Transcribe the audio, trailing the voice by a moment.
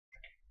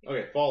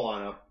Okay, fall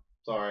lineup.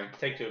 Sorry,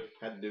 Take 2.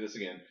 had to do this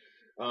again.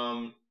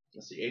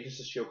 Let's see. Agents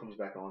of Shield comes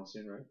back on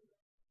soon, right?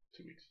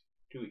 2 weeks.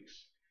 2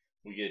 weeks.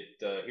 We get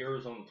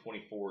Heroes on the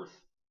 24th,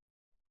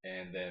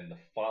 and then the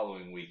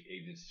following week,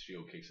 Agents of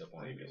Shield kicks up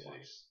on ABC.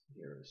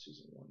 Heroes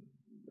season 1,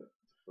 the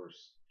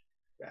first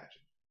batch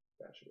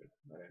of it.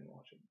 I didn't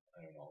watch it.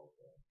 I don't know.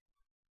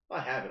 I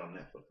have it on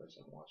Netflix. I just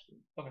haven't watched it.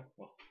 Okay,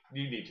 well,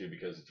 you need to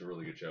because it's a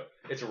really good show.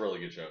 It's a really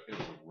good show. It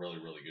was a really,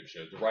 really good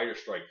show. The writer's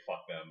strike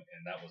fucked them,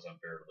 and that was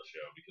unfair to the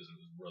show because it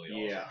was really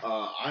awesome.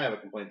 Yeah, I have a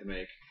complaint to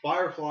make.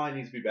 Firefly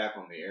needs to be back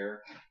on the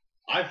air.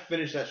 I've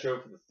finished that show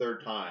for the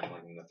 3rd time,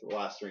 like in the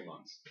last 3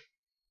 months.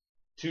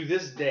 To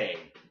this day,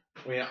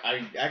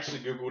 I actually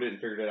Googled it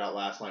and figured it out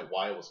last night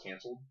why it was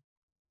canceled.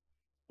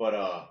 But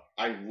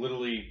I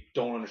literally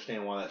don't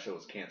understand why that show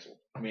was canceled.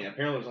 I mean,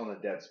 apparently it was on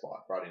the dead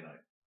spot Friday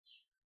night.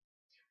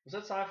 Was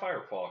that Sci-Fi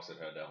or Fox that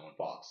had that one?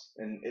 Fox,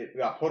 and it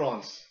got put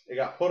on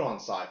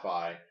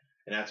Sci-Fi,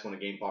 and that's when it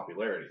gained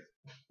popularity.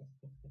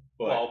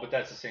 But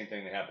that's the same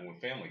thing that happened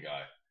with Family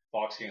Guy.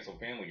 Fox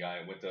canceled Family Guy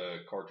and went to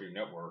Cartoon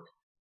Network,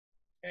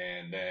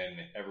 and then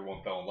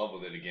everyone fell in love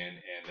with it again,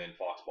 and then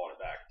Fox bought it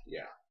back.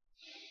 Yeah.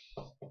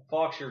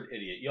 Fox, you're an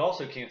idiot. You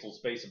also canceled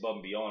Space Above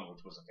and Beyond,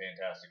 which was a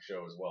fantastic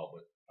show as well,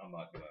 but I'm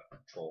not going to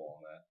troll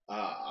on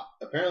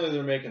that. Apparently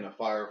they're making a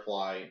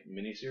Firefly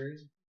miniseries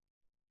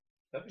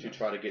to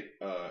try to get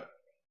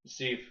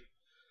see if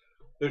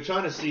they're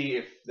trying to see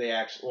if they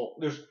actually. Well,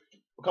 there's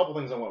a couple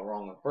things that went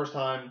wrong. The first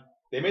time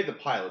they made the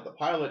pilot. The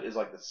pilot is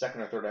like the 2nd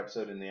or 3rd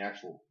episode in the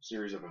actual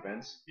series of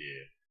events.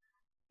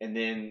 Yeah. And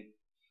then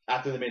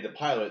after they made the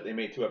pilot, they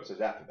made 2 episodes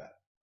after that.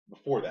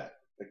 Before that,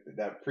 like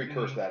that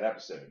precursed that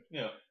episode.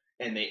 Yeah.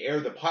 And they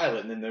aired the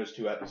pilot and then those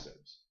 2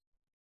 episodes.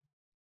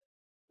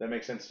 That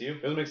makes sense to you?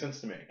 It doesn't make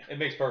sense to me. It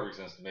makes perfect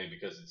sense to me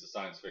because it's a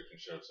science fiction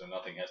show, so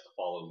nothing has to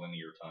follow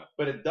linear time.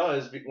 But it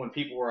does when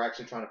people are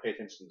actually trying to pay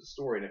attention to the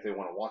story and if they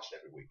want to watch it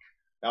every week.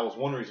 That was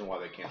one reason why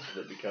they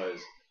canceled it, because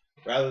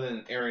rather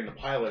than airing the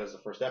pilot as the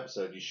first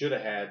episode, you should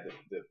have had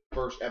the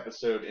first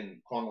episode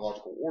in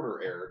chronological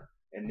order aired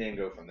and then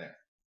go from there.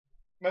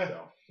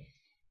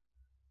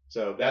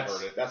 So that's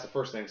the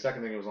first thing.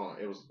 Second thing, it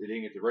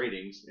didn't get the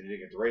ratings, and it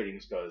didn't get the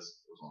ratings because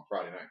it was on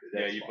Friday night.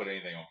 Yeah, you put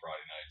anything on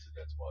Friday nights,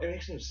 that's why. It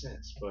makes no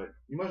sense, but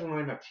you might as well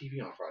not even have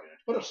TV on Friday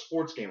nights. Put a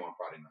sports game on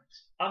Friday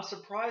nights. I'm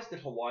surprised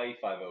that Hawaii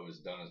 5-0 is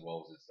done as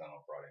well as it's done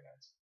on Friday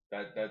nights.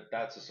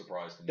 That's a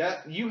surprise to me.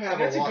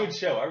 That's a good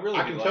show.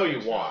 I can tell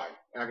you why.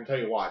 I can tell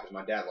you why, because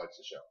my dad likes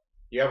the show.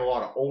 You have a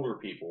lot of older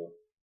people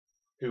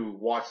who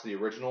watch the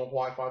original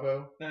Hawaii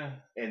 5-0,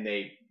 and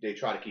they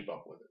try to keep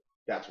up with it.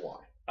 That's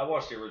why. I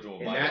watched the original.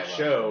 And that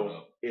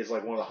show is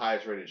like one of the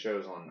highest rated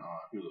shows on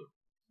Hulu.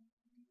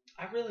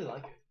 I really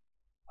like it.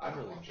 I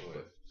really enjoy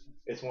it.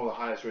 It's one of the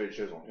highest rated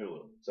shows on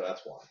Hulu, so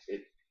that's why.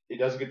 It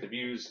doesn't get the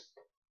views.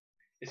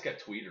 It's got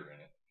Tweeter in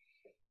it.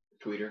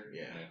 Tweeter?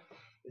 Yeah.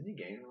 Isn't he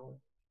gay or what?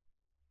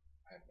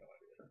 I have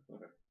no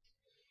idea. Okay.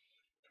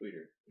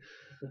 Tweeter.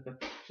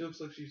 She looks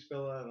like she's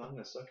spelled out, I'm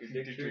going to suck your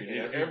dick between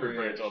every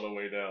branch all the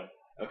way down.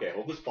 Okay,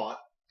 hold the spot.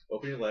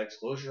 Open your legs.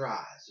 Close your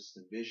eyes. Just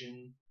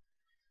envision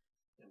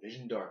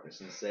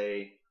darkness and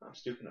say, I'm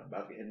stupid, I'm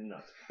about to get hit in the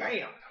nuts.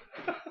 Bam!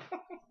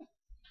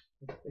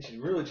 They should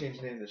really change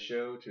the name of the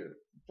show to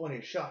Funny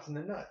Shots in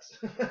the Nuts.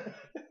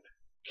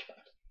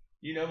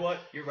 You know what?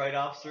 You're right,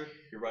 officer.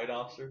 You're right,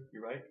 officer.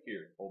 You're right.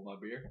 Here, hold my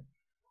beer.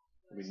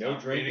 There'll be no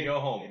drinking. To go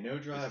home. And no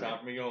driving. It's time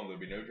for me to go home. There'll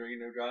be no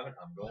drinking, no driving.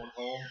 I'm going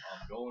home.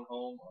 I'm going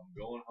home. I'm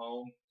going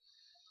home.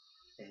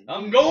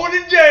 I'm going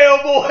to jail,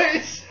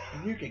 boys!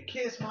 And you can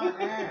kiss my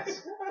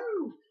ass.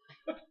 Woo!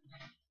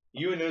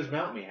 You and those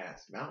mount me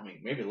hats. Mount me.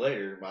 Maybe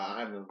later, but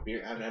I haven't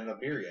had enough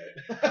beer yet.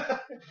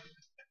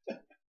 It's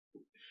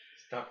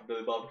time for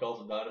Billy Bob to call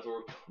some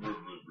dinosaurs.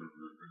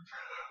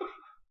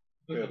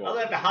 I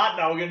left a hot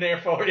dog in there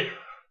for you.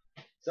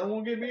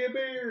 Someone give me a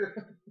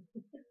beer.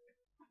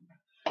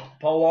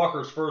 Paul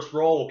Walker's first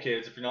role,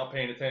 kids, if you're not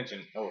paying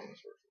attention. That wasn't his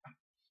first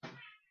role.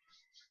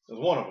 It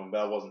was one of them,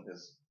 but that wasn't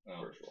his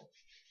first role.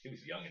 He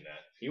was young in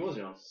that. He was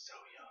young. So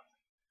young.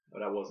 But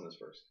that wasn't his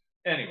first.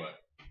 Anyway.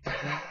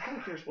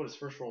 I'm curious what his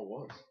first role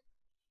was.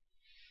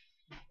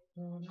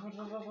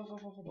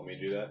 Want me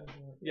to do that?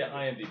 Yeah,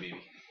 IMDb.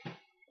 I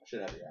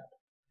should have the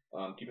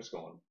app. Keep us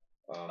going.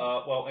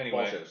 Well,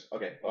 anyway. Shows.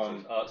 Okay.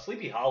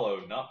 Sleepy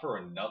Hollow, not for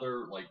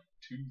another,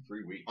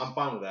 2-3 weeks. I'm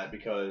fine with that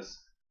because,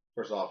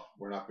 first off,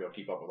 we're not going to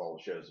keep up with all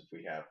the shows if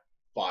we have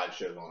 5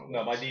 shows on at once.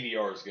 No, my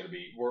DVR is going to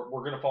be, we're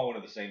going to fall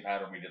into the same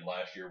pattern we did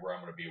last year where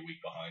I'm going to be a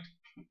week behind.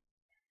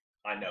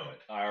 I know it.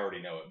 I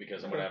already know it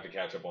because I'm going to have to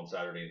catch up on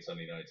Saturday and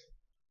Sunday nights.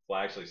 Well,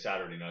 actually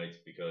Saturday nights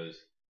because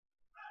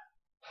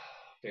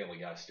Family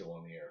Guy's still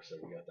on the air, so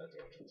we got that to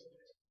watch on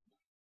Sundays.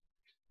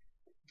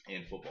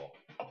 And football.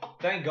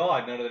 Thank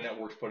God none of the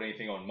networks put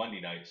anything on Monday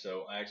night,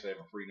 so I actually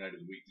have a free night of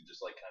the week to just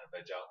kind of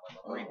veg out and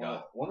let my brain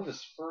die. One of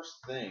his first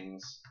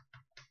things,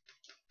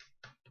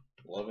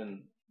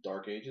 Loving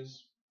Dark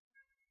Ages,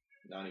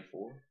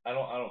 94. I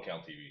don't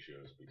count TV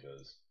shows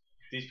because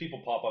these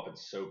people pop up in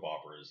soap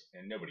operas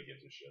and nobody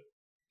gives a shit.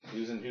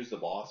 Who's the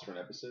boss for an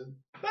episode?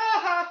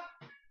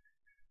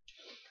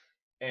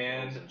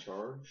 And in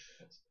charge.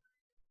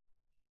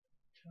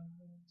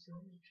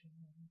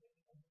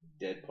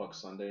 Dead Puck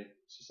Sunday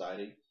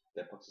Society.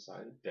 Dead Puck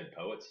Society. Dead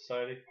Poet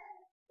Society.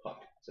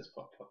 Puck. It says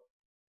Puck. Puck.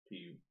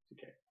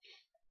 PUK.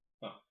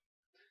 Huh.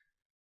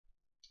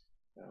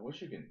 I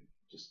wish you can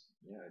just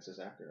it says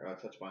after.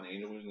 Touched by an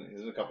Angel.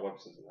 There's a couple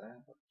episodes of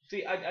that.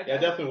 See, I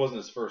it definitely wasn't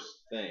his first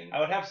thing. I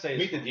would have to say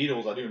Meet the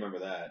Needles. I do remember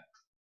that.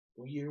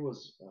 What year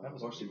was that?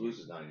 Was Varsity Blues?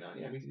 Is 99.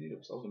 Yeah, Meet the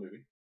Needles. That was a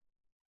movie.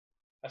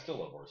 I still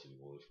love Varsity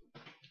Blues.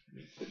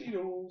 Meet the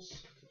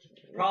Needles.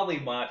 Probably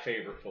my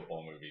favorite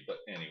football movie, but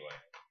anyway.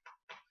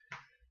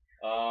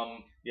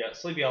 Yeah,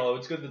 Sleepy Hollow.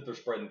 It's good that they're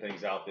spreading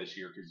things out this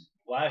year because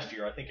last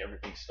year I think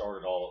everything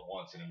started all at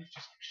once and it was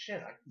just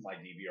shit. My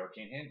DVR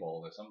can't handle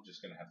all this. I'm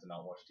just gonna have to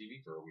not watch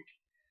TV for a week.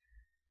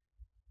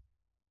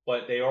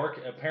 But they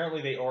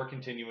are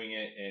continuing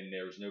it, and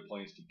there's no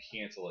plans to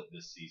cancel it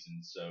this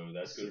season. So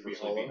that's good for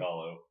Sleepy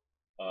Hollow.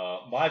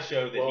 My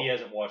show that he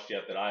hasn't watched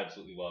yet that I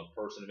absolutely love,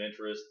 Person of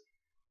Interest,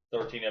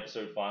 13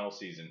 episode final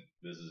season.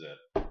 This is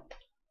it.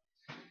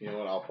 You know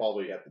what? I'll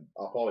probably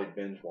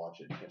binge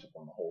watch it and catch up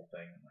on the whole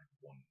thing in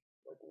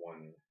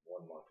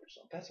one month or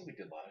something. That's what we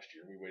did last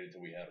year. We waited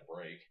till we had a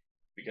break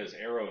because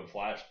Arrow and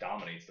Flash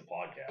dominates the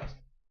podcast.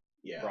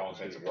 Yeah, for all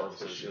intents and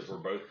purposes, because we're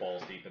both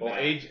balls deep in that. Well,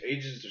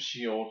 Agents of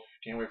S.H.I.E.L.D.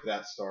 Can't wait for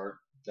that to start.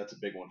 That's a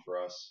big one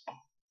for us.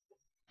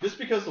 Just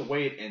because the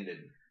way it ended.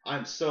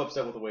 I'm so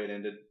upset with the way it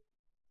ended.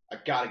 I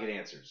gotta get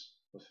answers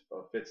with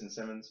Fitz and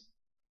Simmons.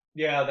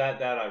 Yeah,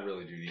 that I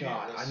really do need.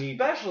 God,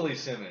 especially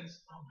Simmons.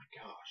 Oh my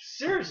gosh.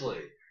 Seriously.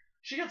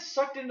 She got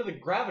sucked into the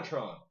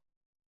Gravitron.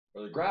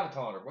 Or the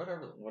Graviton, or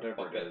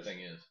whatever that thing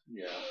is.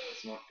 Yeah,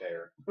 it's not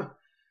fair.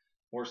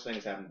 Worst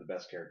things happen to the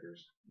best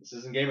characters. This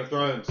isn't Game of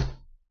Thrones.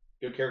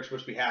 Good characters are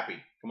supposed to be happy.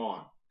 Come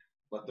on.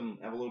 Let them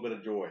have a little bit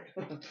of joy.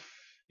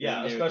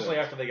 Yeah, especially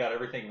after they got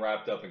everything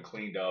wrapped up and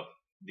cleaned up.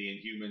 The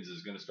Inhumans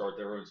is going to start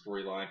their own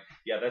storyline.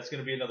 Yeah, that's going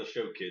to be another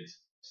show, kids.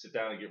 Sit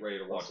down and get ready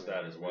to watch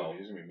that as well.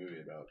 There's going to be a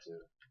movie about it, too.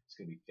 It's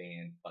going to be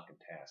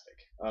fan-fucking-tastic.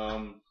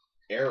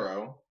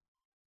 Arrow.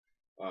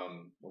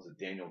 Was it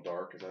Daniel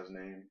Dark? Is that his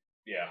name?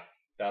 Yeah,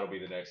 that'll be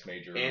the next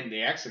major. And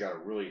they actually got a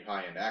really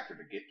high-end actor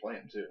to play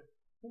him, too.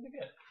 Who'd they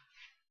get?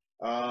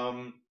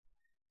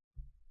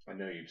 I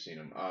know you've seen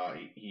him.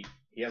 He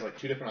has like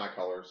 2 different eye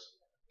colors.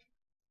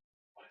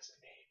 What is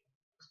the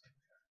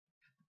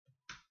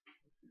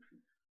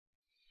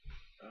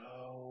name?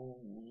 Oh.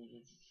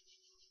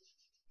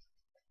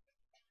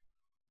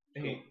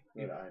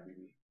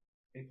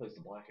 He plays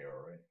the Black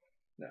Arrow, right?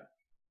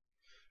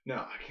 No,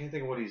 I can't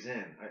think of what he's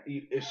in.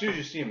 As soon as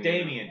you see him,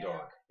 Damien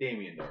Dark.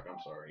 Damien Dark. I'm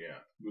sorry. Yeah.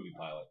 Movie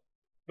pilot.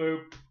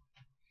 Boop.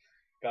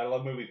 Gotta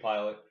love movie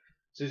pilot.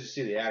 As soon as you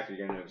see the actor,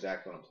 you're gonna know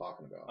exactly what I'm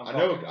talking about. I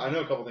know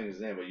a couple things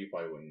his name, but you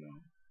probably wouldn't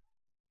know.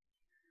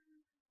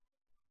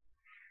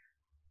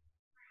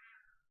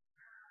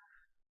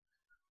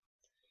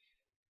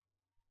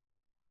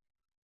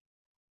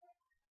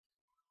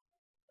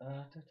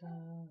 Are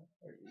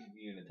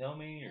you gonna tell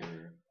me,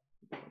 or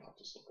I'll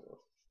just look it up?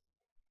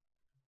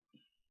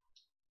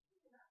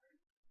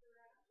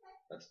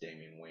 That's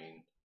Damian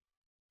Wayne.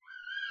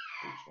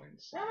 Bruce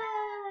Wayne's son.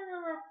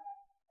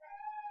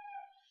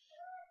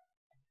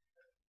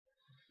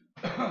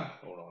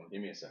 Hold on,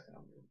 give me a second.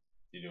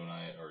 You doing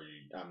it, or are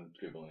you? I'm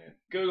googling it.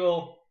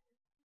 Google.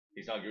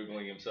 He's not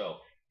googling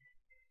himself.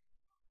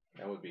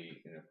 That would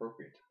be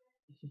inappropriate.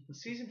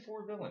 Season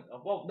 4 villain.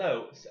 Well,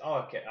 no. Oh,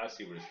 okay, I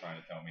see what it's trying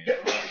to tell me.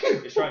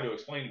 It's trying to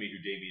explain to me who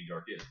Damien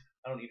Dark is.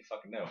 I don't need to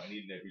fucking know. I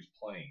need to know who's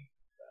playing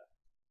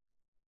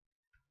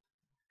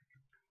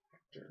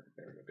that.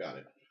 There we go. Got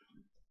it.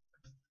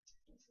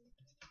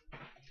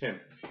 Him.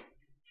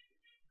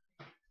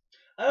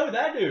 Oh,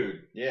 that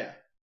dude. Yeah.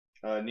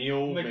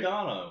 Neil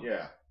McDonough.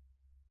 Yeah.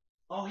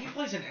 Oh, he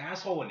plays an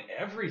asshole in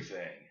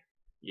everything.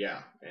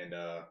 Yeah, and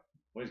well,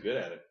 he's good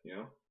at it. You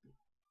know,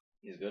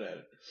 he's good at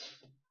it.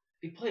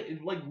 He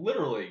played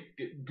literally.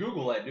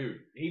 Google that dude.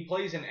 He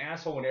plays an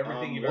asshole in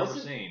everything you've ever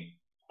seen.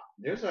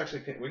 There's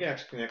actually we can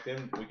actually connect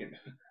him. We can.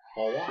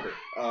 Paul Walker.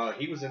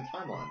 He was in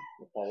Timeline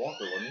with Paul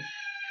Walker, wasn't he?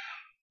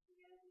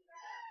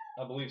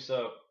 I believe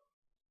so.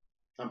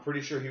 I'm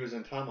pretty sure he was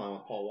in Timeline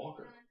with Paul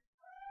Walker.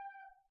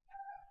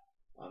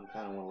 I'm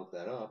kind of want to look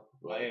that up.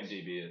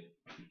 IMDb it.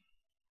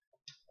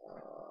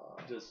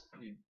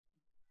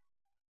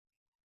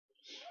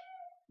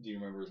 Do you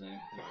remember his name?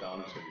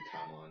 McDonough. It's gonna be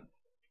Timeline.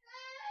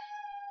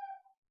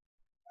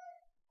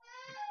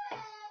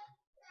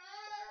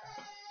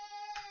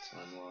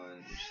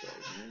 Timeline. Who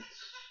stars in it?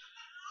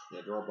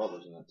 Yeah, Gerard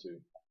Butler's in that too.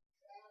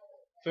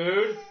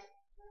 Food.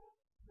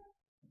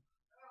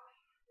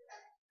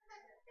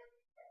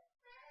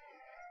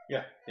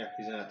 Yeah,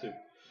 he's in that too.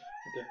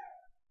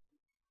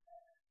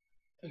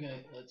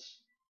 Okay,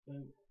 let's.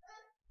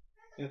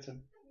 It's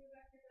him.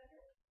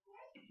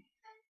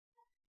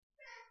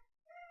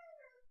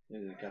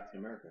 He's in Captain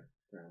America,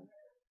 apparently.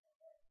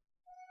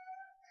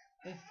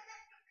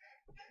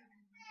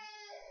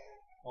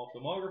 All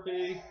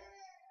filmography.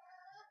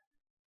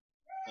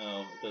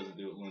 Oh, it doesn't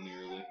do it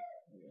linearly.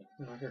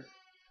 Okay. Right here.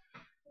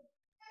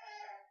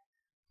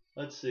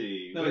 Let's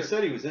see. No, he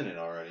said he was in it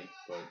already,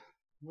 but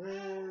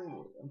Where?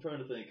 I'm trying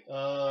to think.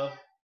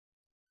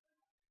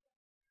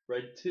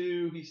 Red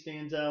 2, he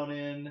stands out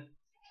in.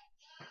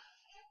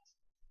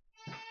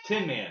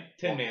 Tin Man.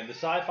 The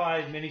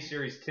sci-fi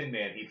miniseries Tin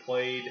Man. He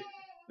played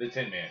the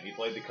Tin Man. He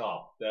played the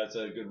cop. That's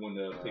a good one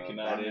to pick him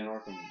out in.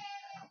 Arkham,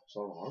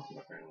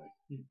 apparently.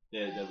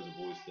 Yeah, that was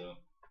a voice though.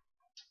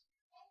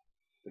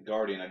 The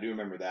Guardian, I do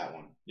remember that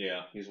one.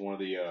 Yeah. He's one of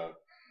the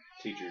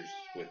teachers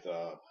with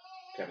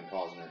Kevin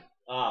Costner.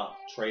 Ah,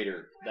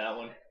 Traitor. that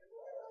one.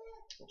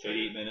 Traitor.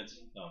 88 minutes.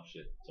 Oh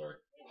shit. Sorry.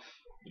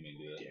 You mean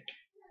do that? Dick.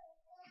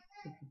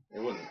 It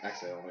wasn't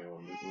actually. I don't think it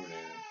was ruin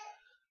anything.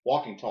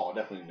 Walking Tall, I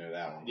definitely know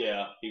that one.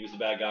 Yeah, he was the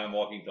bad guy in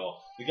Walking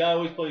Tall. The guy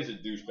always plays a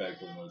douchebag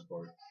for the most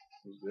part.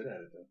 He was good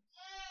at it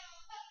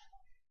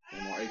though.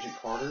 And more Agent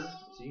Carter.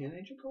 Is he in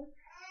Agent Carter?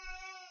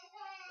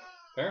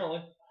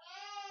 Apparently.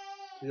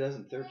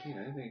 2013.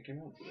 I didn't think it came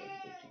out in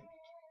 2013.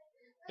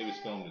 It was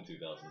filmed in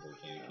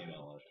 2013. It came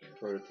out last year.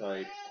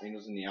 Prototype.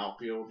 Angels in the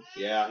Outfield.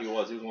 Yeah, he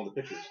was. He was one of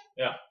the pitchers.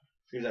 Yeah.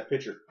 He was that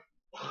pitcher.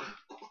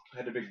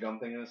 Had the big gum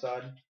thing on the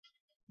side.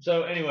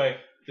 So anyway,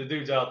 the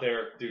dude's out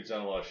there. Dude's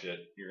done a lot of shit.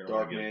 You're gonna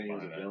Dark wanna Man, he was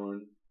find a that.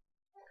 villain.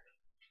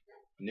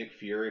 Nick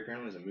Fury,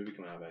 apparently there's a movie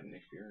coming out about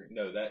Nick Fury.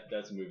 No,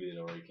 that's a movie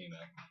that already came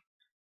out.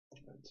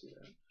 I didn't see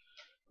that.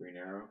 Green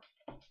Arrow,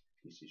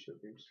 DC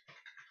Showcase.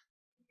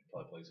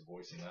 Probably plays a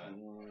voice in that.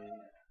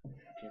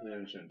 I can't believe I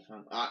haven't shown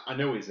time. I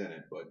know he's in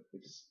it, but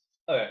it's just,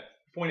 Okay.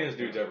 Point is,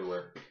 dude's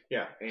everywhere.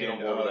 yeah. Get on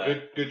And board with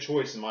that. good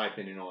choice in my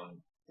opinion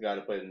on the guy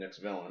to play the next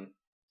villain.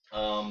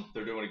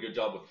 They're doing a good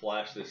job with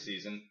Flash this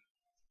season.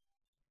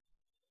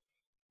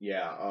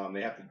 Yeah,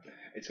 they have to.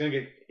 It's gonna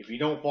get, if you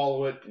don't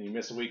follow it and you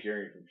miss a week, you're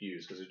gonna get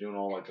confused because they're doing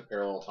all like the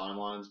parallel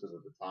timelines because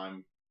of the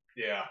time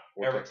Yeah.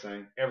 vortex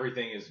thing.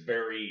 Everything is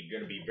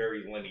going to be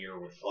very linear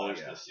with Flash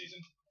Oh, yeah. this season.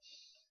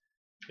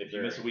 If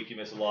you miss a week, you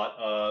miss a lot.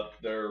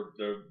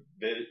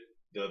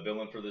 The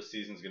villain for this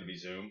season is going to be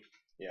Zoom.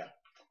 Yeah.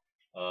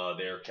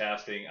 They're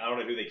casting. I don't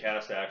know who they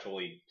cast to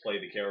actually play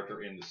the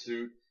character in the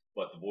suit,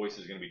 but the voice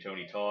is going to be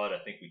Tony Todd.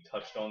 I think we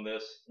touched on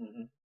this.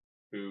 Mm-hmm.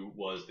 Who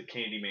was the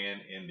Candyman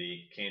in the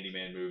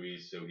Candyman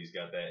movies? So he's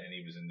got that, and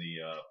he was in the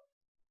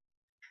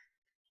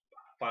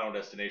Final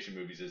Destination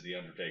movies as the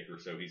Undertaker.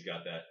 So he's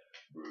got that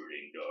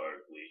brooding,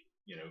 darkly,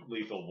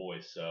 lethal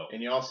voice. So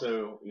And you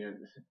also,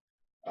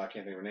 I can't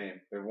think of her name.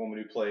 The woman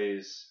who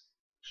plays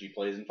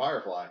in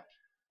Firefly.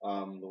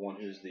 The one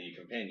who's the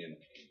companion.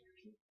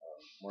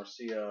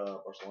 Marcia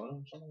Barcelona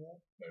or something like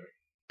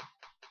that?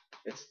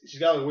 Maybe. She's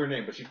got a weird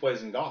name, but she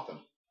plays in Gotham.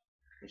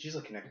 And she's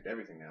like connected to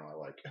everything now, I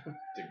like.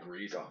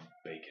 degrees on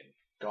bacon.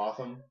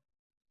 Gotham.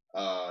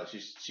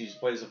 She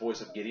plays the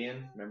voice of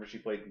Gideon. Remember she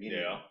played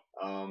Gideon?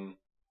 Yeah.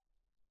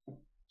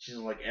 She's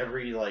in like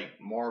every like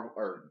Marvel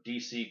or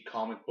DC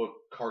comic book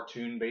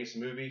cartoon based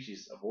movie.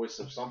 She's a voice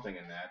of something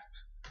in that.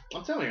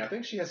 I'm telling you, I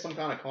think she has some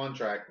kind of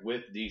contract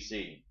with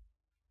DC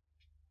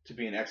to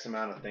be an X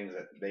amount of things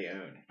that they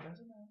own.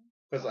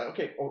 Because like,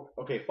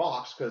 okay,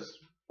 Fox, because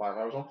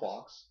Firefly was on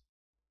Fox,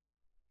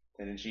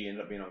 and then she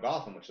ended up being on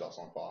Gotham, which is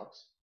also on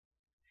Fox.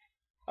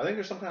 I think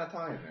there's some kind of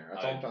tie in there.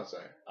 That's all I'm trying to say.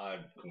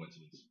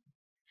 Coincidence.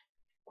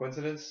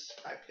 Coincidence?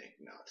 I think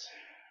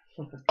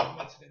not.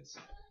 Coincidence.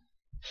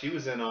 She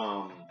was in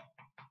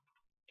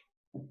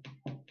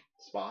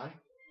Spy.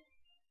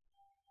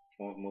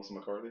 One with Melissa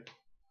McCarthy.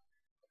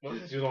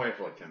 She was only here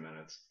for like 10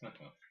 minutes.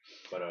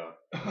 But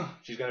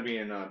she's gonna be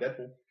in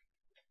Deadpool.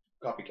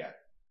 Copycat.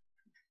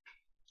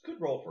 Good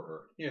role for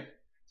her. Yeah.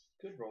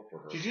 Good role for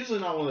her. She's usually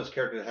not one of those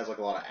characters that has like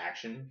a lot of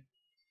action.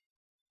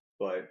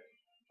 But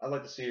I'd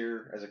like to see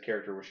her as a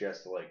character where she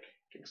has to like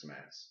kick some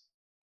ass.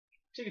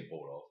 She can pull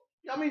it off.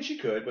 I mean, she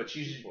could, but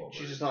she's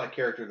just not a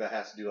character that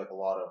has to do like a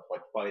lot of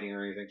like fighting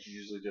or anything. She's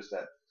usually just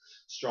that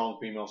strong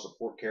female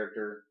support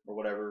character or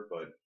whatever.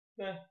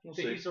 But we'll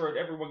see.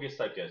 Everyone gets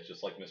typecast,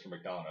 just like Mr.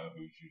 McDonough,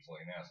 who's usually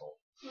an asshole.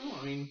 No,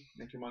 I mean,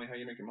 make your money how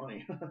you make your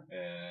money.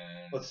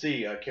 And Let's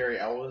see. Carrie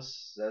Ellis,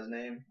 is that his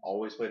name?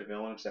 Always played a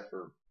villain except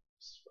for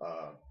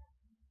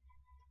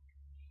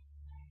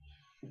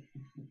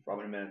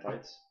Robin Hood Men in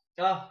Tights.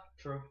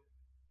 true.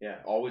 Yeah,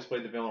 always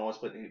played the villain.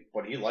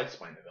 But he likes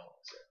playing the villain.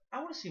 So. I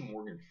want to see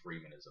Morgan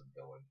Freeman as a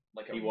villain,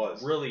 like He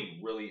was. really,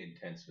 really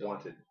intense villain.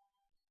 Wanted.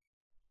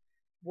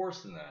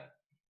 Worse than that.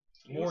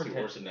 More More intense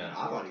intense than than that. that.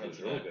 I More thought he was intense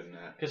than really that. good in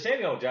that. Because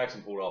Samuel L.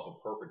 Jackson pulled off a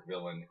perfect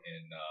villain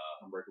in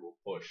Unbreakable.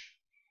 Push.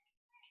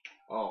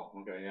 Oh,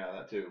 okay, yeah,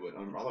 that too. But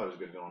I thought it was a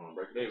good villain on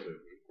Unbreakable too.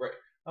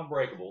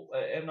 Unbreakable.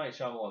 M. Night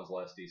Shyamalan's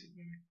last decent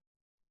movie.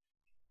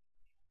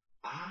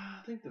 I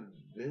think The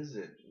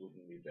Visit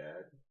wouldn't be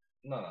bad.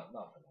 No,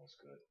 nothing was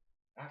good.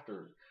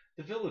 After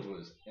The Village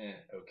was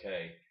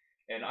okay,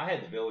 and I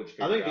had The Village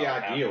figured out I think the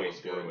idea halfway was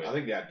good. through it. I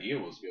think the idea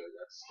was good.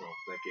 That's still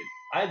think it.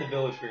 I had The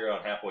Village figured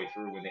out halfway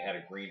through when they had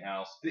a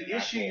greenhouse. The and issue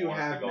actual you honest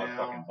to have God now-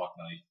 fucking buck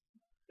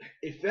knife.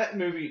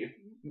 If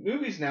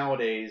movies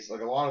nowadays,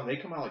 like a lot of them,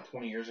 they come out like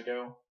 20 years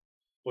ago,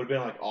 would have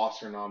been like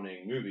Oscar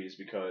nominating movies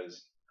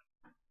because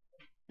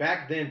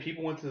back then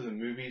people went to the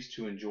movies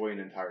to enjoy an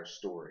entire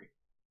story.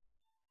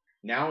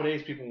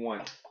 Nowadays people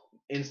want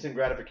instant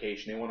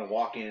gratification. They want to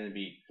walk in and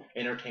be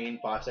entertained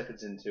 5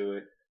 seconds into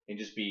it and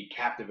just be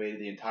captivated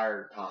the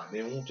entire time.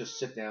 They won't just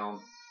sit down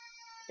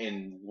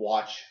and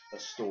watch a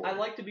story. I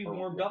like to be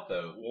warmed up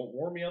though.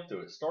 Warm me up to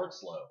it. Start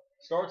slow.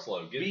 Start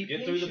slow.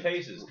 Get through the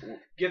paces.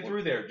 Get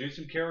through there. Do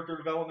some character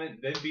development.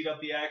 Then beat up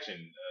the action.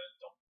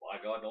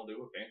 My God, don't do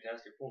what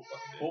Fantastic Four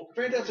fucking did. Well,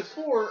 Fantastic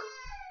Four,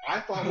 I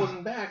thought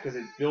wasn't bad because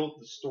it built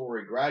the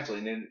story gradually,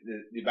 and then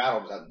the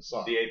battle was having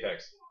sucked. The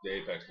Apex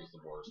was the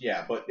worst.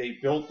 Yeah, but they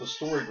built the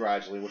story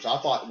gradually, which I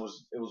thought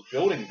was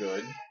building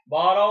good.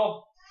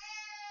 Bottle.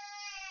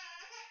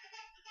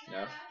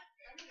 Yeah.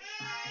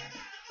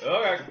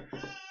 Okay.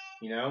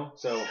 You know,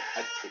 so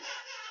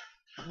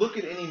look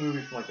at any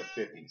movie from like the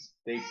 50s.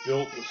 They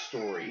built the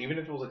story, even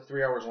if it was like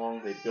 3 hours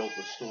long. They built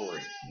the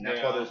story, and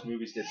that's why those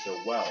movies did so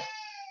well.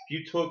 If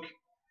you took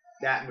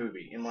that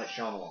movie, M. Night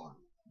Shyamalan,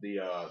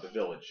 the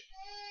Village,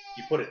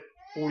 you put it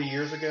 40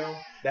 years ago,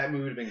 that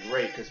movie would have been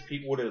great because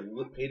people would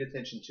have paid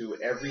attention to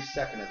every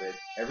second of it,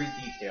 every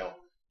detail,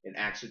 and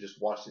actually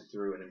just watched it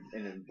through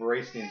and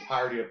embraced the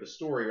entirety of the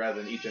story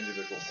rather than each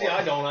individual part. See,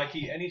 I don't.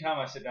 Anytime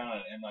I sit down at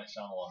an M. Night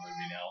Shyamalan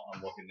movie now,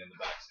 I'm looking in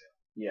the backseat.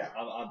 Yeah.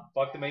 I'm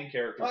fuck the main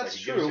characters. That's I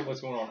can true. give a shit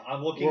what's going on.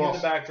 I'm looking in the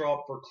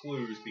backdrop for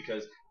clues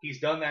because he's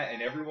done that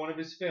in every one of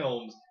his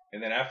films.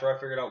 And then after I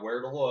figured out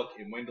where to look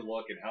and when to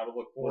look and how to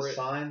look for it,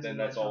 then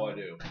that's all I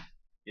do.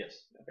 Yes.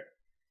 Okay.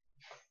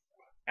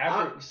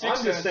 I'm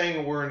just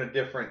saying we're in a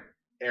different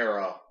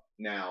era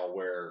now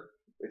where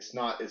it's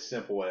not as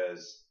simple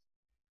as,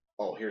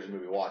 oh, here's a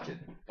movie, watch it.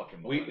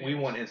 Fucking we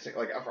want instant.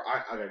 Like I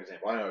got an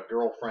example. I know a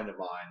girlfriend of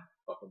mine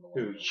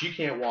who she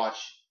can't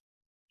watch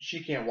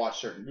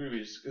certain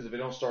movies because if they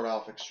don't start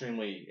off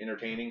extremely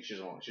entertaining, she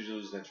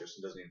loses interest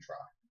and doesn't even try.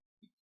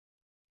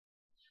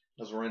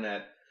 Because we're in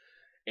that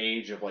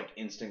age of like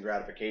instant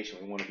gratification.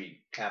 We want to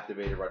be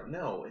captivated right.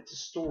 No, it's a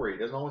story. It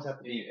doesn't always have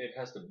to be. It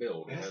has to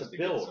build. It has to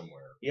build get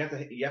somewhere.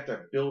 You have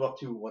to build up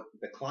to what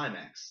the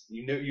climax.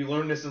 You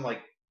learn this in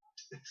like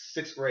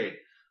 6th grade.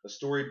 The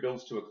story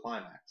builds to a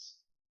climax,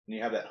 and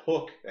you have that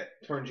hook that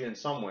turns you in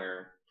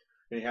somewhere.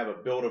 Then you have a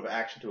build of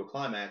action to a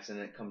climax, and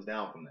then it comes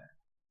down from there.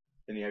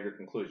 Then you have your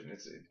conclusion.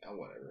 It's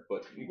whatever.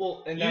 But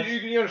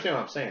you understand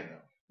what I'm saying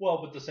though.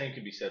 Well, but the same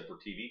can be said for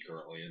TV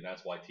currently, and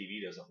that's why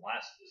TV doesn't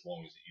last as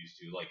long as it used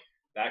to. Like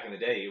back in the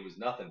day, it was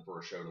nothing for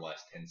a show to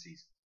last 10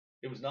 seasons.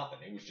 It was nothing.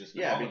 It was just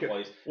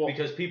commonplace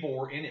because people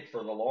were in it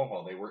for the long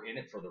haul. They were in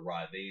it for the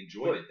ride. They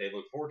enjoyed it. They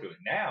looked forward to it.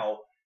 Now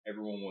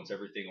everyone wants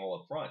everything all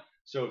up front.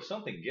 So if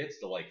something gets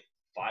to like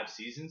 5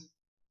 seasons,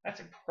 that's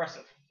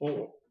impressive.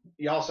 Well,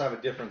 you also have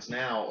a difference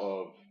now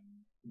of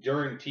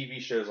during TV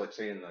shows, like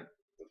say in the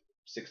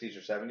 60s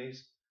or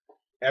 70s,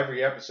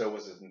 every episode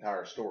was its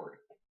entire story.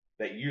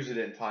 That usually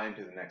didn't tie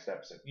into the next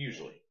episode.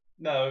 Usually.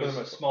 No, it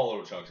was small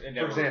little chunks.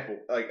 For example,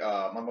 like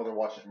my mother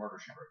watched Murder,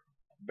 She Wrote.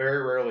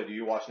 Very rarely do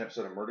you watch an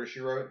episode of Murder, She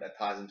Wrote that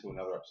ties into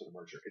another episode of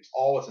Murder, She Wrote. It's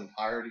all its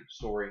entirety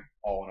story,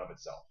 all in of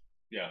itself.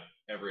 Yeah,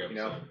 every episode.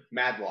 You know,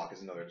 Madlock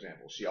is another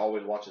example. She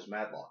always watches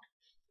Madlock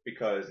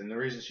and the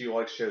reason she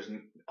likes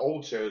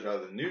old shows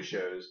rather than new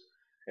shows,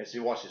 is she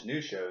watches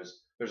new shows.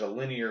 There's a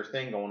linear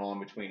thing going on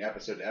between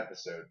episode to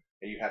episode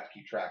that you have to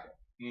keep track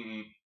of.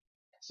 Mm-hmm.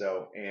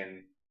 So,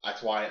 and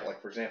that's why,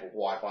 like for example,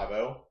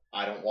 Y50.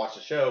 I don't watch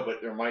the show,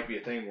 but there might be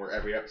a thing where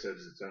every episode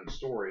is its own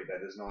story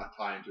that does not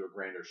tie into a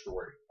grander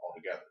story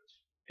altogether.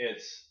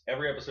 It's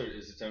every episode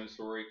is its own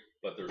story,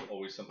 but there's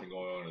always something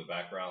going on in the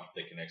background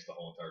that connects the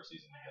whole entire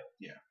season together.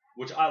 Yeah.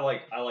 Which I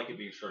like. I like it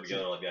being strung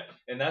together like that.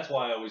 And that's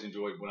why I always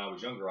enjoyed, when I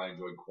was younger, I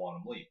enjoyed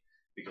Quantum Leap.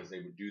 Because they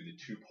would do the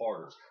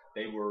 2-parters.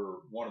 They were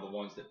one of the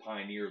ones that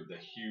pioneered the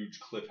huge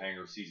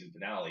cliffhanger season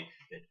finale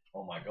that,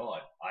 oh my God,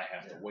 I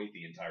have to wait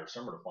the entire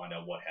summer to find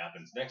out what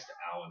happens next to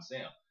Al and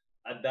Sam.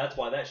 That's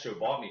why that show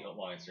bought me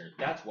Lion Series.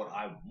 That's what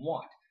I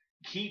want.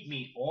 Keep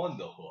me on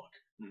the hook.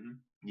 Mm-hmm.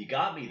 You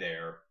got me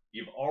there.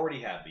 You've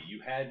already had me.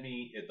 You had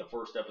me at the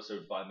first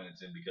episode 5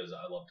 minutes in because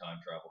I love time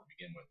travel to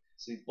begin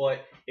with.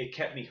 But it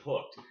kept me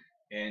hooked.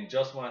 And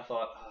just when I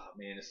thought, oh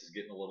man, this is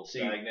getting a little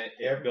stagnant,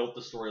 it built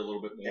the story a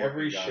little bit more.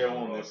 Every show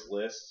on this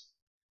list,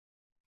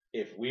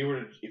 if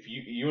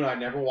you and I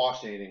never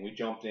watched anything, we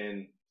jumped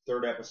in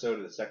 3rd episode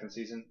of the 2nd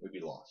season, we'd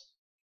be lost.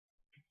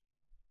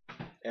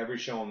 Every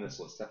show on this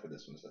list, except for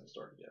this one, hasn't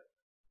started yet.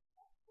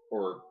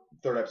 Or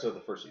 3rd episode of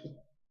the 1st season.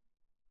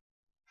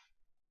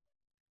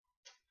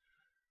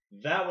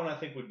 That one I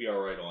think would be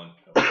alright on.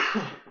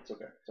 It's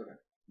okay.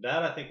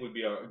 That I think would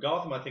be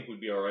Gotham. I think would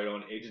be all right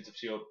on Agents of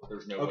Shield.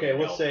 There's no way. Okay,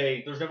 let's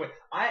say there's no way.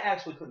 I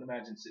actually couldn't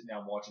imagine sitting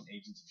down watching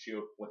Agents of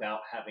Shield without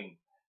having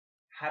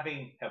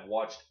have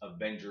watched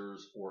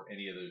Avengers or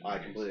any of those movies. I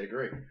completely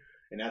agree,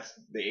 and that's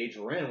the age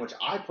we're in, which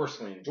I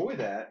personally enjoy.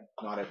 That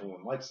not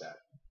everyone likes that.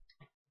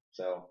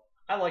 So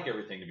I like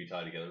everything to be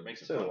tied together. It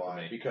makes it fun for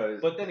me.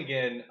 But then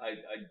again, I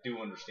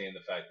do understand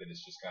the fact that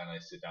it's just kind of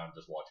nice to sit down and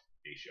just watch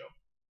a show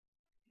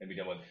and be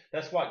done with it.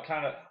 That's why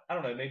I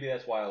don't know. Maybe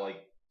that's why I like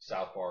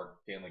South Park,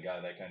 Family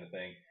Guy, that kind of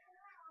thing.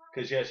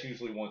 Because yes,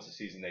 usually once a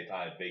season they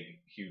tie a big,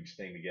 huge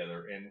thing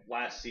together. And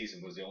last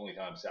season was the only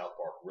time South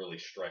Park really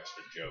stretched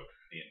a joke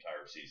the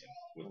entire season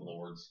with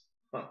Lords.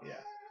 Huh,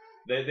 yeah.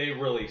 They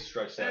really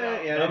stretched that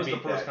out. Yeah, that they was the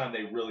beat first that. time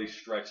they really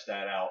stretched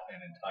that out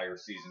an entire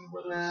season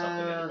where there was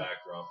something in the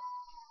backdrop.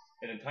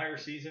 An entire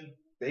season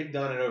They've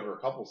done it over a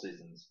couple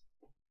seasons.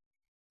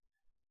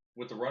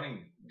 with the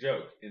running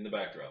joke in the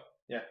backdrop.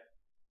 Yeah.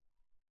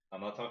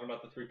 I'm not talking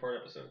about the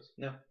 3-part episodes.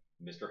 No.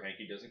 Mr.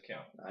 Hanky doesn't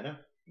count. I know.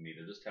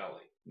 Neither does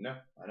Tally. No,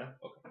 I know.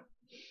 Okay.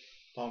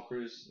 Tom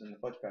Cruise and the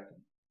Fudge Packet.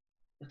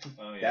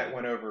 Oh, yeah. That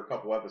went over a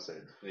couple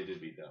episodes. They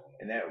did beat that one.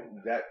 And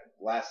that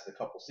lasted a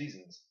couple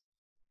seasons.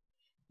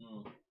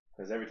 Hmm.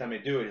 Because every time they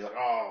do it, he's like,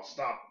 "Oh,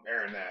 stop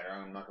airing that, or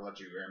I'm not gonna let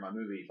you air my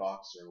movie,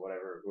 Fox, or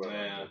whatever." Whoever.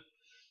 Yeah.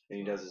 And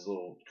he does his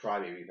little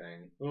crybaby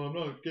thing. Oh, I'm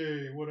not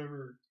gay,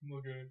 whatever. I'm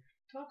not gay.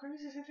 Tom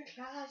Cruise is in the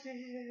closet.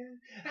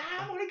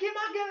 I want to get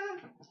my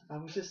gun. I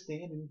was just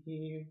standing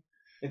here,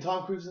 and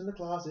Tom Cruise is in the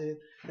closet,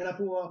 and I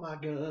pull out my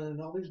gun,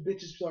 and all these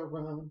bitches start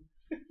running.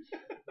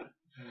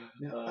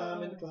 Now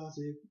I'm in the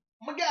closet.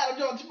 Oh my God, I'm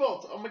John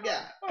Travolta. Oh my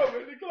God. I'm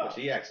in the closet.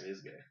 Which he actually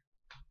is gay.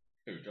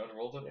 Who, John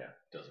Travolta? Yeah.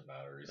 Doesn't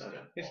matter. He's, No,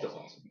 still, he's still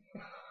awesome.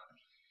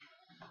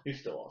 awesome. He's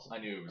still awesome. I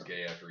knew he was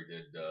gay after he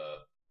did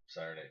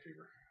Saturday Night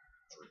Fever.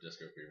 Or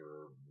Disco Fever,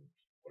 or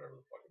whatever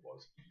the fuck it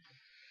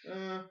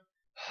was.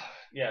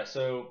 Yeah,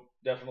 so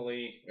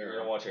definitely you're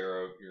gonna watch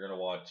Arrow. You're gonna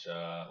watch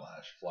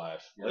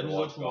Flash. You're Legends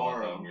gonna of watch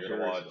Tomorrow. Gotham. You're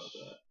gonna Curious watch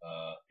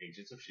about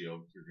Agents of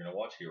Shield. You're gonna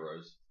watch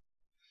Heroes.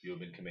 You have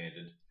been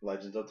commanded.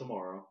 Legends of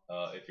Tomorrow.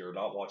 If you're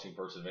not watching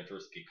Person of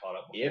Interest, get caught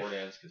up before it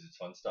ends because it's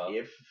fun stuff.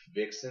 If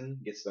Vixen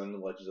gets done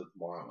in Legends of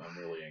Tomorrow, I'm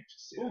really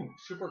anxious to see Ooh,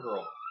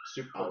 Supergirl.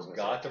 Supergirl's I've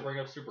got to bring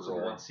up Supergirl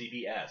Supergirl. on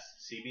CBS.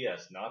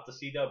 CBS, not the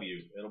CW.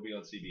 It'll be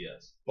on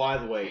CBS. By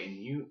the way,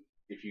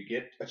 if you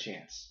get a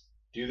chance,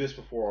 do this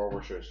before all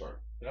our shows start.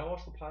 Did I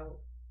watch the pilot?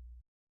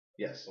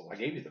 Yes, I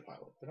gave you the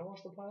pilot. Did I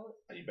watch the pilot?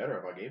 You better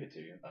if I gave it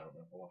to you. I don't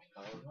know if I watched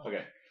the pilot or not.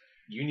 Okay,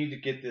 you need to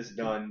get this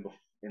done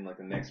in like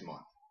the next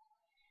month.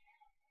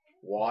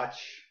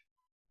 Watch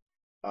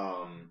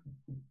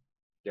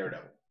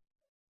Daredevil,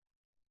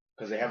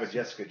 because they have a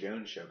Jessica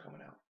Jones show coming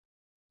out.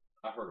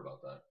 I heard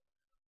about that.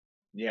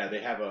 Yeah,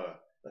 they have a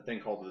thing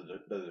called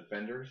the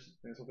Defenders. I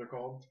think that's what they're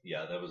called.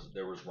 Yeah,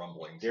 there was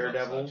rumblings.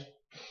 Daredevil, about such.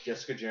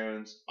 Jessica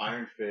Jones,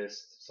 Iron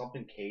Fist,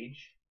 something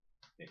Cage.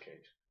 Nick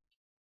Cage.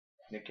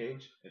 Nick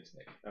Cage? It's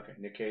Nick. Okay,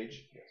 Nick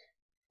Cage. Yes.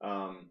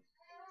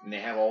 And they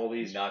have all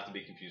these, Not to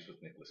be confused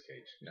with Nicolas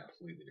Cage. No.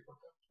 Completely different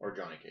thing. or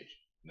Johnny Cage.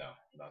 No,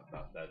 not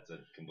that's a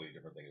completely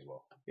different thing as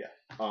well.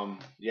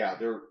 Yeah,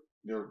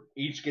 they're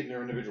each getting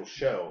their individual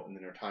show, and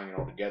then they're tying it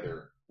all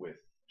together with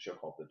a show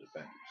called The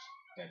Defenders.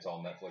 And it's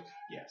all Netflix.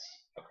 Yes.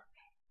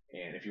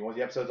 Okay. And if you want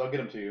the episodes, I'll get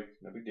them to you.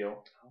 No big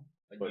deal.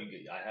 But-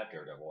 I have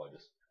Daredevil. I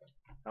just.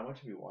 How much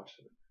have you watched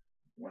of it?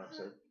 One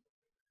episode.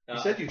 Uh, You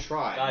said you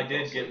tried. I and you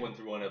fell did get asleep. one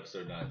through one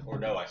episode, or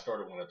no, I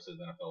started one episode,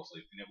 then I fell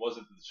asleep, and it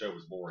wasn't that the show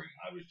was boring.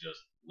 I was just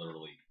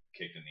literally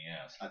kicked in the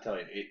ass. I tell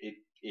you,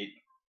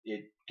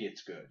 it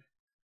gets good.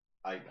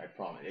 I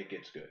promise, it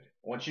gets good.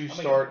 Once you I mean,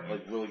 start yeah.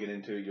 like really get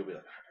into it, you'll be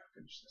like, I gotta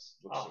finish this.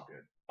 It looks so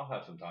good. I'll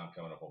have some time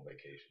coming up on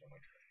vacation. I'm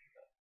like,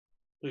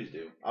 Please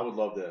do. I would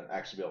love to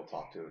actually be able to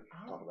talk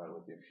about it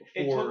with you.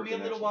 it before took me the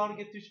a little next while one.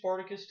 to get through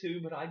Spartacus too,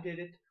 but I did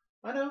it.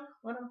 I know.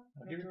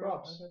 I'll give you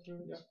props.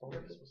 Yeah.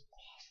 Spartacus was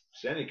awesome.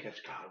 So I need to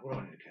catch. God, what do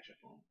I need to catch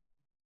up on?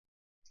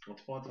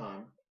 Once upon a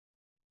time.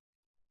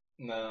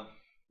 No,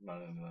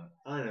 not into that.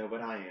 I know,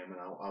 but I am, and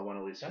I want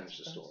to at least finish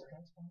the That's- story.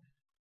 that's fine.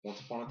 Once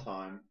upon a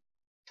time.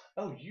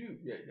 Oh,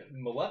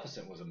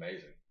 Maleficent was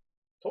amazing.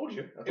 Told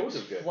you. I It told was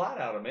you it was good. flat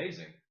out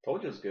amazing.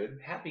 Told you it was good.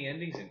 Happy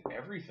endings and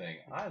everything.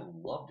 I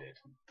loved it.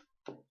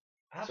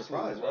 Absolutely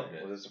Surprised, loved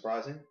right? it. Was it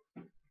surprising?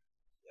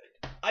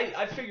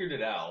 I figured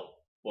it out,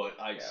 but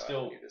I Yeah, I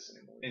still don't need this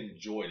anymore.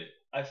 enjoyed it.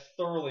 I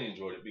thoroughly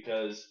enjoyed it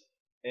because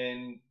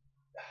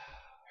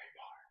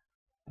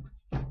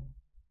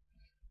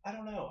I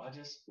don't know. I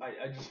just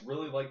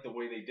really like the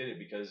way they did it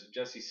because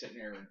Jessie's sitting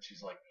there and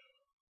she's like,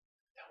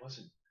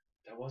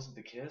 that wasn't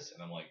the kiss,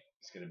 and I'm like,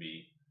 it's gonna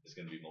be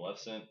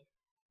Maleficent.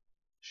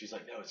 She's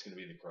like, no, it's gonna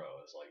be the crow.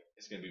 I was like,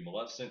 it's gonna be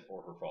Maleficent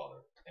or her father.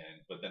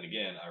 But then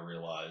again, I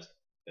realized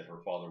that her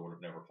father would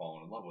have never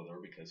fallen in love with her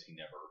because he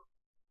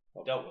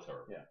never dealt with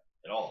her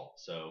at all.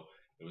 So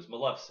it was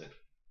Maleficent,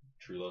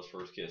 true love's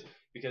first kiss.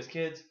 Because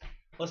kids,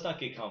 let's not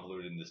get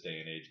convoluted in this day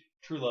and age.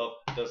 True love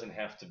doesn't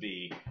have to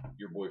be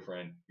your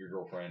boyfriend, your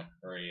girlfriend,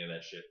 or any of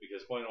that shit.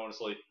 Because quite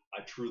honestly,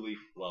 I truly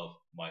love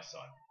my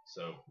son.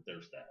 So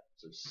there's that.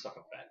 So suck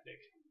a fat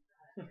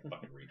dick.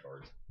 Fucking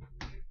retards.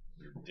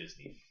 Your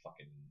Disney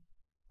fucking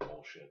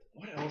bullshit.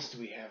 What else do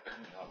we have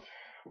coming up?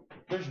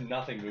 There's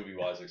nothing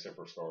movie-wise except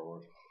for Star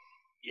Wars.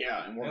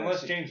 Yeah, and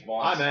Unless James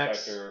Bond IMAX.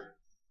 Spectre.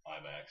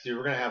 IMAX. See,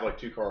 we're gonna have like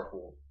 2 car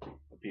full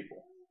of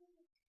people.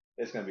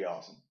 It's gonna be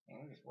awesome.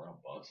 I just run a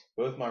bus.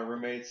 Both my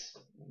roommates,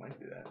 we might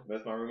do that.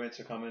 Both my roommates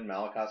are coming.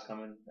 Malachi's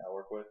coming. That I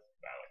work with.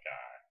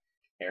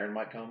 Malachi. Aaron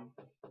might come.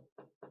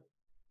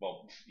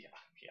 Well, yeah,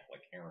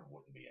 like Aaron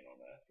wouldn't be in on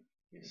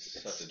that. He's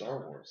It's such a Star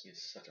nerd. Wars.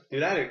 He's such a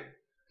Dude,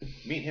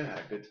 me and him had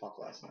a good talk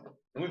last night,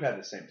 and we've had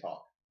the same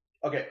talk.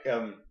 Okay,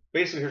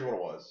 basically here's what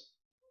it was.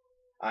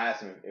 I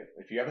asked him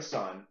if you have a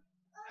son,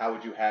 how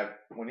would you have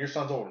when your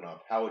son's old enough?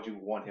 How would you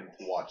want him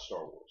to watch Star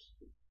Wars?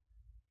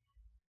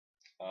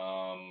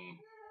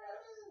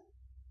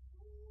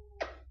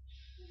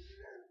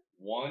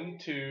 1,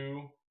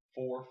 2,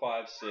 4,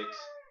 5, 6,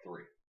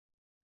 3.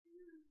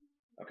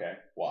 Okay,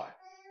 why?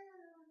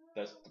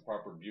 That's the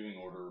proper viewing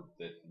order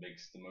that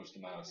makes the most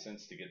amount of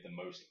sense to get the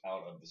most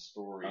out of the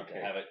story Okay.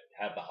 to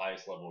have the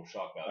highest level of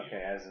shock value.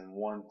 Okay, as in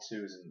 1,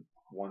 2 is in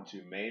 1,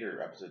 2 made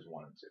or episodes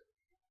 1 and 2?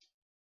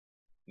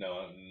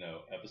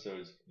 No.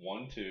 Episodes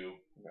 1, 2,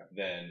 Okay.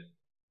 then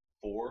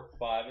 4,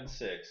 5, and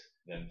 6,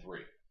 then 3.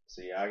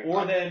 See,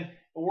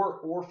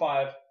 Or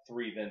 5,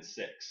 3, then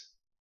 6.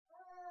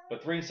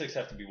 But 3 and 6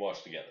 have to be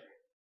watched together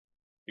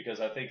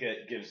because I think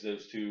it gives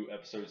those two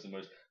episodes the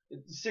most.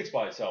 6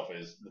 by itself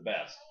is the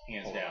best,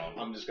 hands down.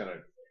 I'm just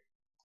gonna